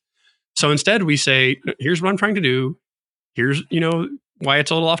constraints. So instead we say, here's what I'm trying to do. Here's, why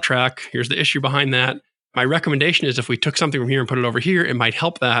it's a little off track. Here's the issue behind that. My recommendation is if we took something from here and put it over here, it might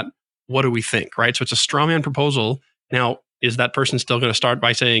help that. What do we think, right? So it's a straw man proposal. Now, is that person still going to start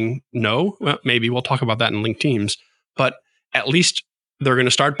by saying no? Well, maybe we'll talk about that in linked teams. But at least they're going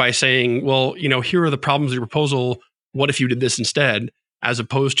to start by saying, well, here are the problems of your proposal. What if you did this instead? As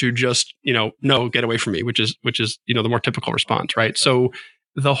opposed to just, no, get away from me, which is, the more typical response, right? So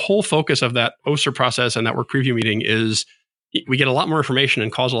the whole focus of that OSER process and that work preview meeting is we get a lot more information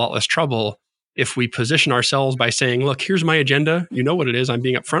and cause a lot less trouble if we position ourselves by saying, look, here's my agenda. You know what it is. I'm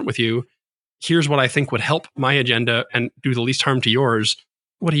being upfront with you. Here's what I think would help my agenda and do the least harm to yours.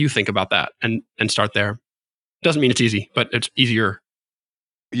 What do you think about that? And start there. Doesn't mean it's easy, but it's easier.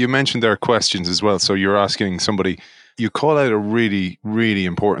 You mentioned there are questions as well. So you're asking somebody, you call out a really, really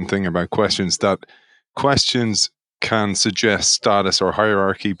important thing about questions, that questions can suggest status or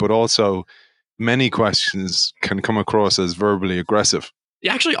hierarchy, but also many questions can come across as verbally aggressive.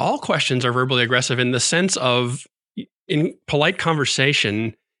 Actually, all questions are verbally aggressive in the sense of, in polite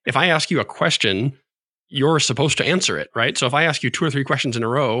conversation, if I ask you a question, you're supposed to answer it, right? So if I ask you 2 or 3 questions in a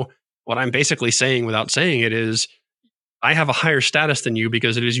row, what I'm basically saying without saying it is, I have a higher status than you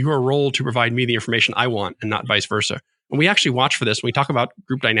because it is your role to provide me the information I want and not vice versa. And we actually watch for this. When we talk about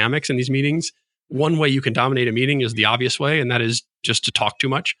group dynamics in these meetings, one way you can dominate a meeting is the obvious way, and that is just to talk too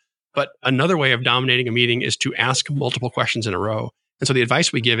much. But another way of dominating a meeting is to ask multiple questions in a row. And so the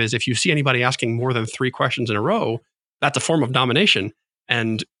advice we give is if you see anybody asking more than 3 questions in a row, that's a form of domination.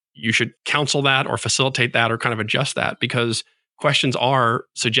 And you should counsel that or facilitate that or kind of adjust that, because questions are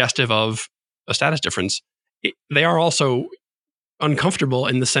suggestive of a status difference. They are also uncomfortable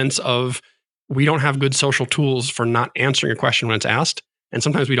in the sense of we don't have good social tools for not answering a question when it's asked. And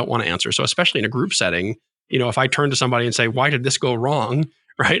sometimes we don't want to answer. So especially in a group setting, if I turn to somebody and say, why did this go wrong?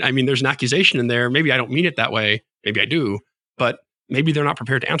 Right? I mean, there's an accusation in there. Maybe I don't mean it that way. Maybe I do, but maybe they're not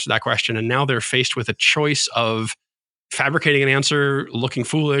prepared to answer that question. And now they're faced with a choice of fabricating an answer, looking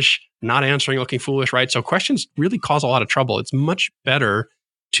foolish, not answering, looking foolish, right? So questions really cause a lot of trouble. It's much better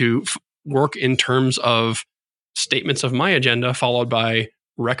to work in terms of statements of my agenda followed by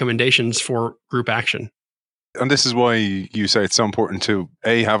recommendations for group action. And this is why you say it's so important to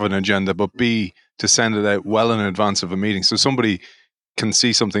A, have an agenda, but B, to send it out well in advance of a meeting. So somebody can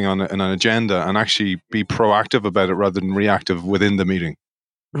see something on an agenda and actually be proactive about it rather than reactive within the meeting.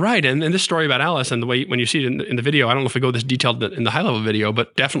 Right. And this story about Alice and the way when you see it in the video, I don't know if we go this detailed in the high level video,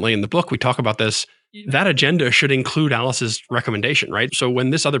 but definitely in the book, we talk about this. That agenda should include Alice's recommendation, right? So when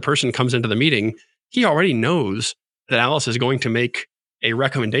this other person comes into the meeting, he already knows that Alice is going to make a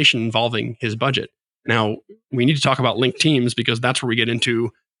recommendation involving his budget. Now, we need to talk about linked teams because that's where we get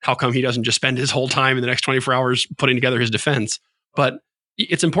into how come he doesn't just spend his whole time in the next 24 hours putting together his defense. But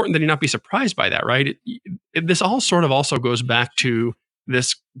it's important that he not be surprised by that, right? This all sort of also goes back to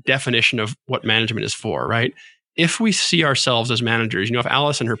this definition of what management is for, right? If we see ourselves as managers, if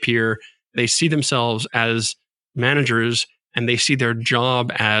Alice and her peer, they see themselves as managers and they see their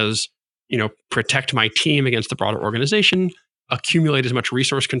job as, protect my team against the broader organization, accumulate as much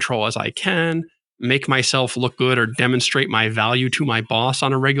resource control as I can, make myself look good or demonstrate my value to my boss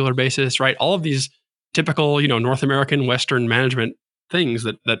on a regular basis, right? All of these typical, North American Western management things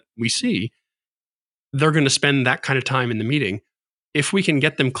that we see, they're going to spend that kind of time in the meeting. If we can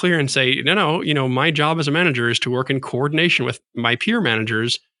get them clear and say, no, my job as a manager is to work in coordination with my peer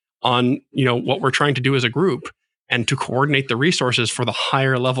managers on, what we're trying to do as a group and to coordinate the resources for the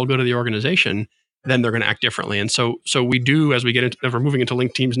higher level good of the organization, then they're going to act differently. And so we do, as we get into, if we're moving into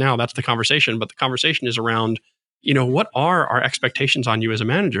linked teams now, that's the conversation. But the conversation is around, what are our expectations on you as a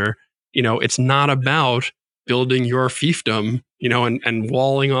manager? It's not about building your fiefdom, and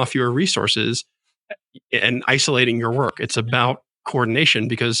walling off your resources and isolating your work. It's about coordination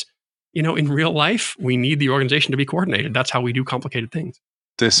because, in real life, we need the organization to be coordinated. That's how we do complicated things.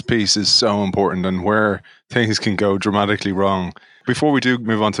 This piece is so important and where things can go dramatically wrong. Before we do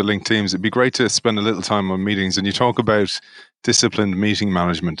move on to linked teams, it'd be great to spend a little time on meetings. And you talk about disciplined meeting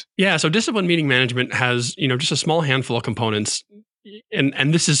management. Yeah, so disciplined meeting management has, just a small handful of components.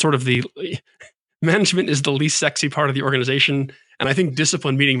 And this is sort of the management is the least sexy part of the organization. And I think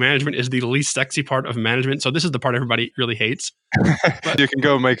disciplined meeting management is the least sexy part of management. So this is the part everybody really hates. But you can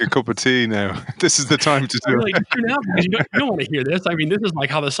go make a cup of tea now. This is the time to do it. Because you don't want to hear this. I mean, this is like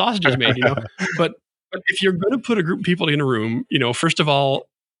how the sausage is made, But if you're going to put a group of people in a room, first of all,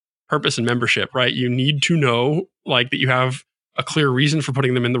 purpose and membership, right? You need to know that you have a clear reason for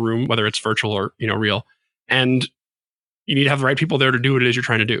putting them in the room, whether it's virtual or, real. And you need to have the right people there to do what it is you're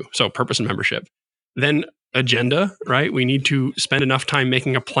trying to do. So purpose and membership. Then agenda, right? We need to spend enough time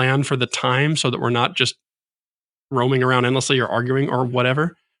making a plan for the time so that we're not just roaming around endlessly or arguing or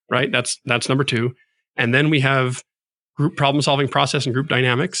whatever, right? That's number two. And then we have group problem solving process and group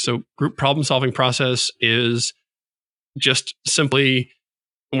dynamics. So group problem solving process is just simply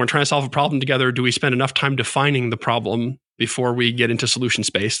when we're trying to solve a problem together, do we spend enough time defining the problem before we get into solution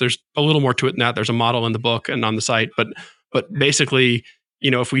space? There's a little more to it than that. There's a model in the book and on the site, but basically,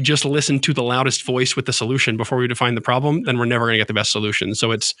 if we just listen to the loudest voice with the solution before we define the problem, then we're never going to get the best solution.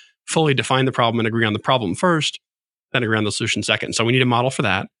 So it's fully define the problem and agree on the problem first, then agree on the solution second. So we need a model for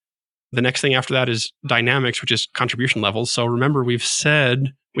that. The next thing after that is dynamics, which is contribution levels. So remember, we've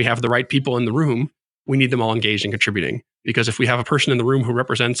said we have the right people in the room. We need them all engaged and contributing. Because if we have a person in the room who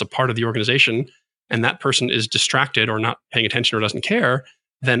represents a part of the organization and that person is distracted or not paying attention or doesn't care,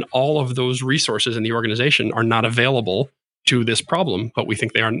 then all of those resources in the organization are not available to this problem, but we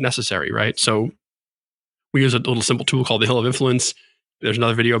think they aren't necessary, right? So we use a little simple tool called the Hill of Influence. There's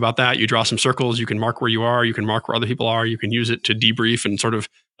another video about that. You draw some circles, you can mark where you are, you can mark where other people are, you can use it to debrief and sort of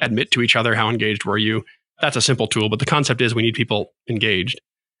admit to each other how engaged were you. That's a simple tool, but the concept is we need people engaged.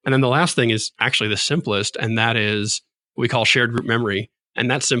 And then the last thing is actually the simplest, and that is what we call shared group memory. And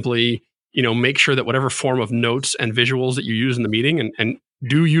that's simply, make sure that whatever form of notes and visuals that you use in the meeting and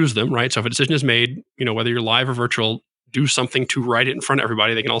do use them, right? So if a decision is made, whether you're live or virtual, do something to write it in front of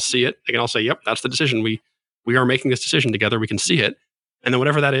everybody. They can all see it. They can all say, yep, that's the decision. We are making this decision together. We can see it. And then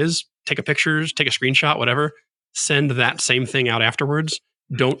whatever that is, take a picture, take a screenshot, whatever, send that same thing out afterwards.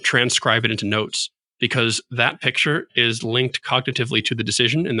 Don't transcribe it into notes because that picture is linked cognitively to the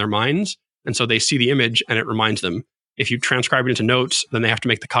decision in their minds. And so they see the image and it reminds them. If you transcribe it into notes, then they have to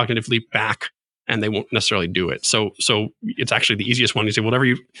make the cognitive leap back and they won't necessarily do it. So it's actually the easiest one. You say, whatever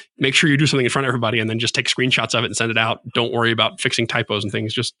you make sure you do something in front of everybody and then just take screenshots of it and send it out. Don't worry about fixing typos and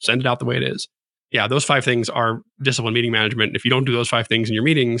things. Just send it out the way it is. Yeah, those 5 things are disciplined meeting management. If you don't do those 5 things in your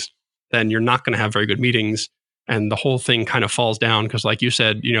meetings, then you're not going to have very good meetings. And the whole thing kind of falls down because, like you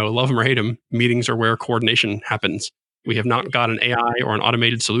said, love them or hate them, meetings are where coordination happens. We have not got an AI or an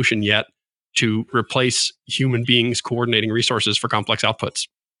automated solution yet to replace human beings coordinating resources for complex outputs.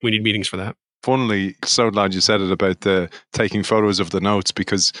 We need meetings for that. Funnily, so glad you said it about the taking photos of the notes,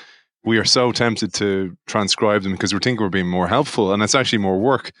 because we are so tempted to transcribe them because we think we're being more helpful, and it's actually more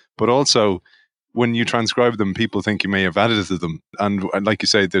work. But also, when you transcribe them, people think you may have edited them. And like you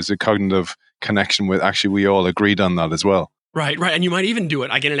say, there's a cognitive connection with actually we all agreed on that as well. Right. And you might even do it.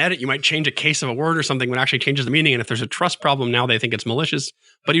 Like in an edit, you might change a case of a word or something when it actually changes the meaning. And if there's a trust problem, now they think it's malicious.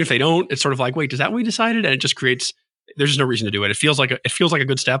 But even if they don't, it's sort of like, wait, is that what we decided? And it just creates, there's just no reason to do it. It feels like a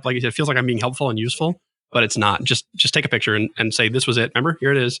good step. Like you said, it feels like I'm being helpful and useful, but it's not. Just take a picture and say, this was it. Remember,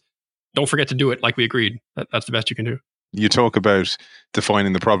 here it is. Don't forget to do it like we agreed. That's the best you can do. You talk about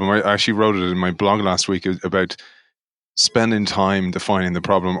defining the problem. I actually wrote it in my blog last week about spending time defining the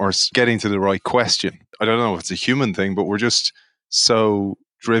problem or getting to the right question. I don't know if it's a human thing, but we're just so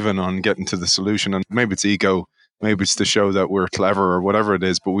driven on getting to the solution. And maybe it's ego, maybe it's to show that we're clever or whatever it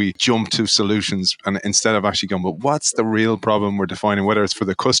is, but we jump to solutions and instead of actually going, but what's the real problem we're defining, whether it's for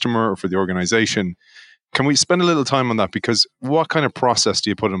the customer or for the organization? Can we spend a little time on that? Because what kind of process do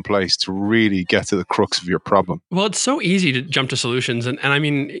you put in place to really get to the crux of your problem? Well, it's so easy to jump to solutions. And I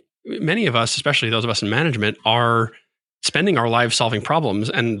mean, many of us, especially those of us in management, are spending our lives solving problems,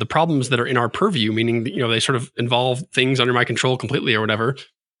 and the problems that are in our purview, meaning, they sort of involve things under my control completely or whatever,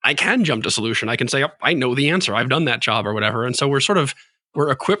 I can jump to solution. I can say, oh, I know the answer. I've done that job or whatever. And so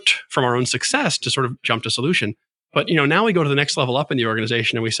we're equipped from our own success to sort of jump to solution. But, now we go to the next level up in the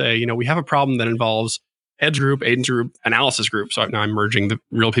organization and we say, we have a problem that involves Ed's group, Aidan's group, analysis group. So now I'm merging the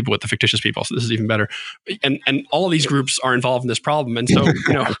real people with the fictitious people. So this is even better. And all of these groups are involved in this problem. And so,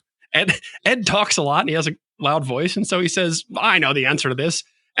 Ed talks a lot and he has a loud voice. And so he says, I know the answer to this.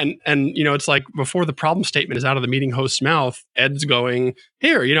 And it's like before the problem statement is out of the meeting host's mouth, Ed's going,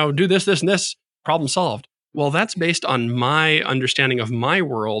 here, do this, this, and this, problem solved. Well, that's based on my understanding of my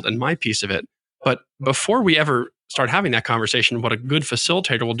world and my piece of it. But before we ever start having that conversation, what a good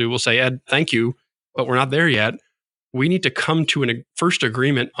facilitator will do will say, Ed, thank you, but we're not there yet. We need to come to a first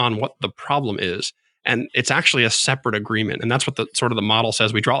agreement on what the problem is. And it's actually a separate agreement. And that's what the sort of the model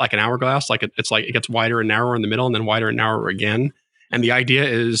says. We draw it like an hourglass, it's like it gets wider and narrower in the middle and then wider and narrower again. And the idea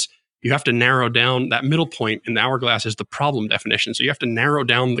is you have to narrow down that middle point in the hourglass is the problem definition. So you have to narrow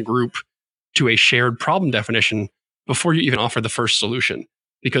down the group to a shared problem definition before you even offer the first solution.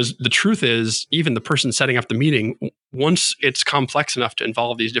 Because the truth is, even the person setting up the meeting, once it's complex enough to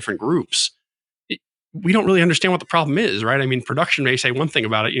involve these different groups, we don't really understand what the problem is, right? I mean, production may say one thing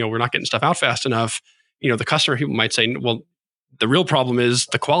about it, we're not getting stuff out fast enough. The customer people might say, well, the real problem is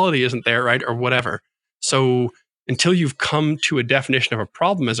the quality isn't there, right? Or whatever. So until you've come to a definition of a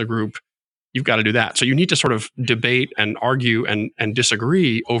problem as a group, you've got to do that. So you need to sort of debate and argue and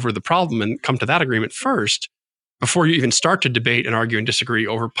disagree over the problem and come to that agreement first before you even start to debate and argue and disagree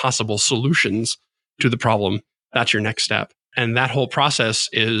over possible solutions to the problem. That's your next step. And that whole process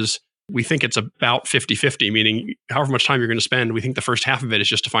is, we think it's about 50-50, meaning however much time you're going to spend, we think the first half of it is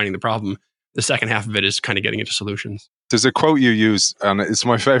just defining the problem. The second half of it is kind of getting into solutions. There's a quote you use, and it's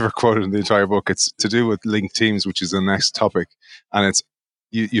my favorite quote in the entire book. It's to do with linked teams, which is the next topic. And it's,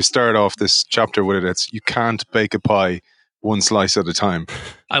 you start off this chapter with it. It's, you can't bake a pie one slice at a time.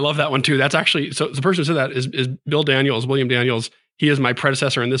 I love that one too. That's actually, so the person who said that is Bill Daniels, William Daniels. He is my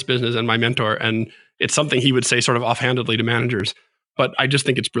predecessor in this business and my mentor. And it's something he would say sort of offhandedly to managers. But I just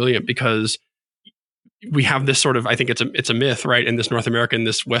think it's brilliant because we have this sort of, I think it's a myth, right? In this North American,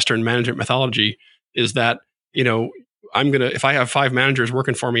 this Western management mythology is that, if I have 5 managers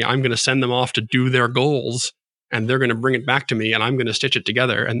working for me, I'm going to send them off to do their goals and they're going to bring it back to me and I'm going to stitch it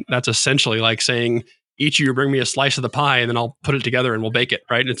together. And that's essentially like saying, each of you bring me a slice of the pie and then I'll put it together and we'll bake it,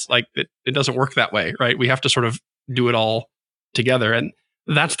 right? It's like, it doesn't work that way, right? We have to sort of do it all together. And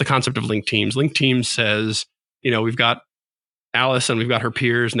that's the concept of linked teams. Linked teams says, we've got Alice and we've got her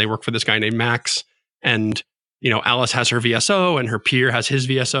peers and they work for this guy named Max. And, Alice has her VSO and her peer has his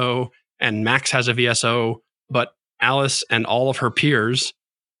VSO and Max has a VSO, but Alice and all of her peers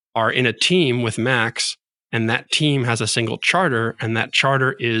are in a team with Max, and that team has a single charter, and that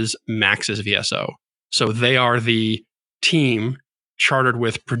charter is Max's VSO. So they are the team chartered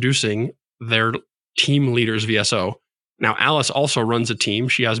with producing their team leader's VSO. Now, Alice also runs a team.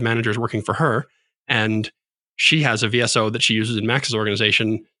 She has managers working for her, and she has a VSO that she uses in Max's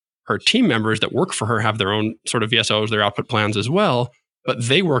organization. her team members that work for her have their own sort of VSOs, their output plans as well, but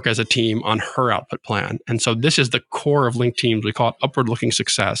they work as a team on her output plan. And so this is the core of linked teams. We call it upward looking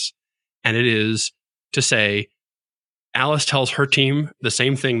success. And it is to say, Alice tells her team the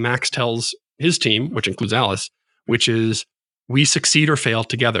same thing Max tells his team, which includes Alice, which is we succeed or fail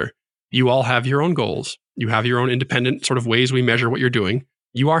together. You all have your own goals. You have your own independent sort of ways we measure what you're doing.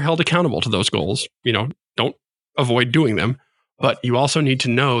 You are held accountable to those goals. Don't avoid doing them. But you also need to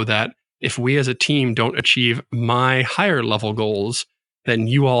know that if we as a team don't achieve my higher level goals, then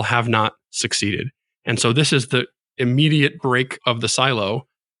you all have not succeeded. And so this is the immediate break of the silo,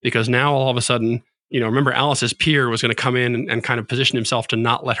 because now all of a sudden, remember Alice's peer was going to come in and kind of position himself to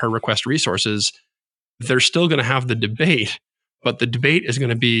not let her request resources. They're still going to have the debate, but the debate is going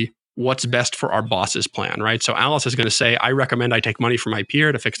to be what's best for our boss's plan, right? So Alice is going to say, I recommend I take money from my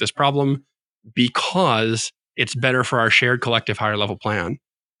peer to fix this problem because it's better for our shared collective higher level plan.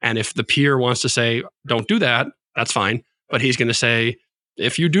 And if the peer wants to say, don't do that, that's fine. But he's going to say,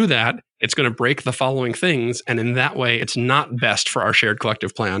 if you do that, it's going to break the following things. And in that way, it's not best for our shared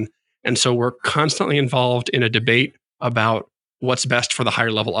collective plan. And so we're constantly involved in a debate about what's best for the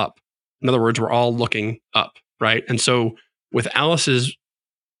higher level up. In other words, we're all looking up, right? And so with Alice's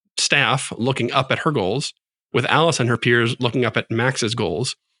staff looking up at her goals, with Alice and her peers looking up at Max's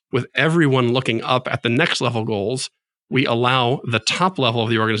goals, with everyone looking up at the next level goals, we allow the top level of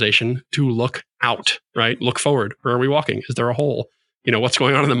the organization to look out, right? Look forward. Where are we walking? Is there a hole? What's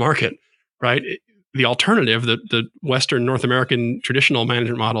going on in the market, right? The alternative, the Western North American traditional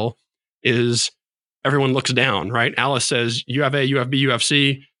management model is everyone looks down, right? Alice says, you have A, you have B, you have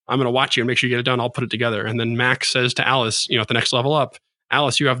C. I'm going to watch you and make sure you get it done. I'll put it together. And then Max says to Alice, at the next level up,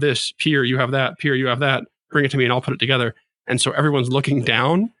 Alice, you have this. Peer, you have that. Peer, you have that. Bring it to me and I'll put it together. And so everyone's looking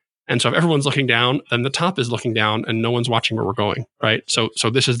down. And so if everyone's looking down, then the top is looking down and no one's watching where we're going, right? So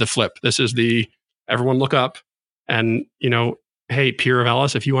this is the flip. This is the everyone look up and, hey, peer of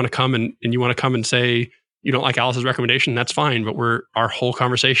Alice, if you want to come and you want to come and say you don't like Alice's recommendation, that's fine. But our whole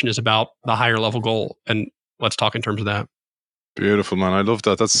conversation is about the higher level goal. And let's talk in terms of that. Beautiful, man. I love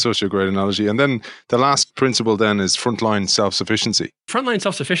that. That's such a great analogy. And then the last principle then is frontline self-sufficiency. Frontline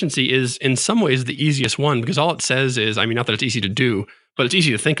self-sufficiency is in some ways the easiest one because all it says is, not that it's easy to do, but it's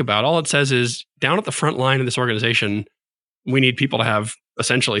easy to think about. All it says is down at the front line of this organization, we need people to have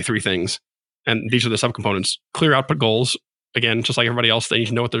essentially three things. And these are the subcomponents. Clear output goals. Again, just like everybody else, they need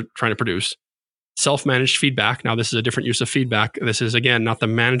to know what they're trying to produce. Self-managed feedback. Now, this is a different use of feedback. This is, again, not the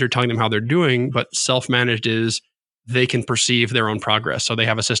manager telling them how they're doing, but self-managed is they can perceive their own progress. So they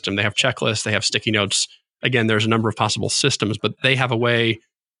have a system, they have checklists, they have sticky notes. Again, there's a number of possible systems, but they have a way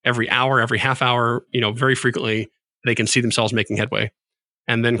every hour, every half hour, very frequently, they can see themselves making headway.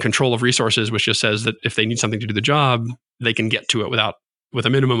 And then control of resources, which just says that if they need something to do the job, they can get to it with a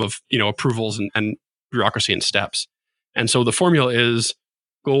minimum of, approvals and bureaucracy and steps. And so the formula is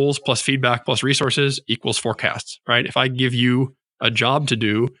goals plus feedback plus resources equals forecasts, right? If I give you a job to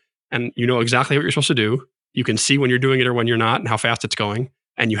do and you know exactly what you're supposed to do, you can see when you're doing it or when you're not and how fast it's going,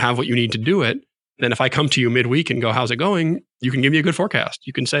 and you have what you need to do it, then if I come to you midweek and go, how's it going? You can give me a good forecast.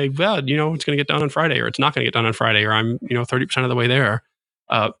 You can say, well, it's going to get done on Friday, or it's not going to get done on Friday, or I'm, 30% of the way there.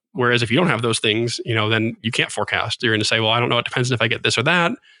 Whereas if you don't have those things, then you can't forecast. You're going to say, well, I don't know. It depends if I get this or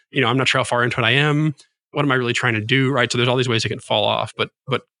that. I'm not sure how far into it I am. What am I really trying to do? Right. So there's all these ways it can fall off, but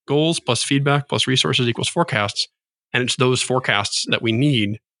goals plus feedback plus resources equals forecasts. And it's those forecasts that we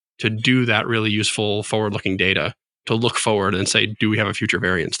need to do that really useful forward-looking data, to look forward and say, do we have a future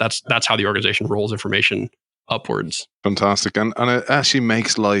variance? That's how the organization rolls information upwards. Fantastic. And it actually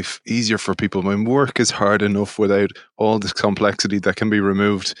makes life easier for people. Work is hard enough without all this complexity that can be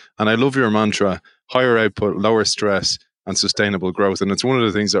removed. And I love your mantra, higher output, lower stress, and sustainable growth. And it's one of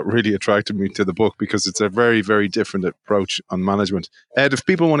the things that really attracted me to the book because it's a very, very different approach on management. Ed, if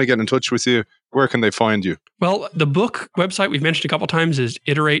people want to get in touch with you, where can they find you? Well, the book website we've mentioned a couple of times is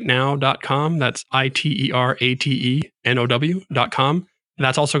iteratenow.com. That's iteratenow.com.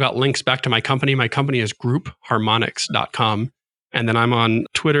 That's also got links back to my company. My company is groupharmonics.com. And then I'm on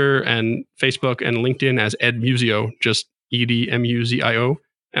Twitter and Facebook and LinkedIn as Ed Muzio, just EDMUZIO.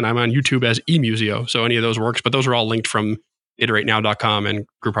 And I'm on YouTube as eMuzio. So any of those works, but those are all linked from iteratenow.com and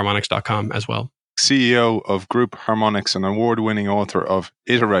groupharmonics.com as well. CEO of Group Harmonics and award-winning author of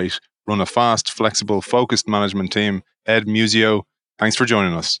Iterate, run a fast, flexible, focused management team, Ed Muzio. Thanks for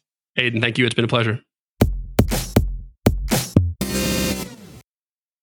joining us. Aidan, thank you. It's been a pleasure.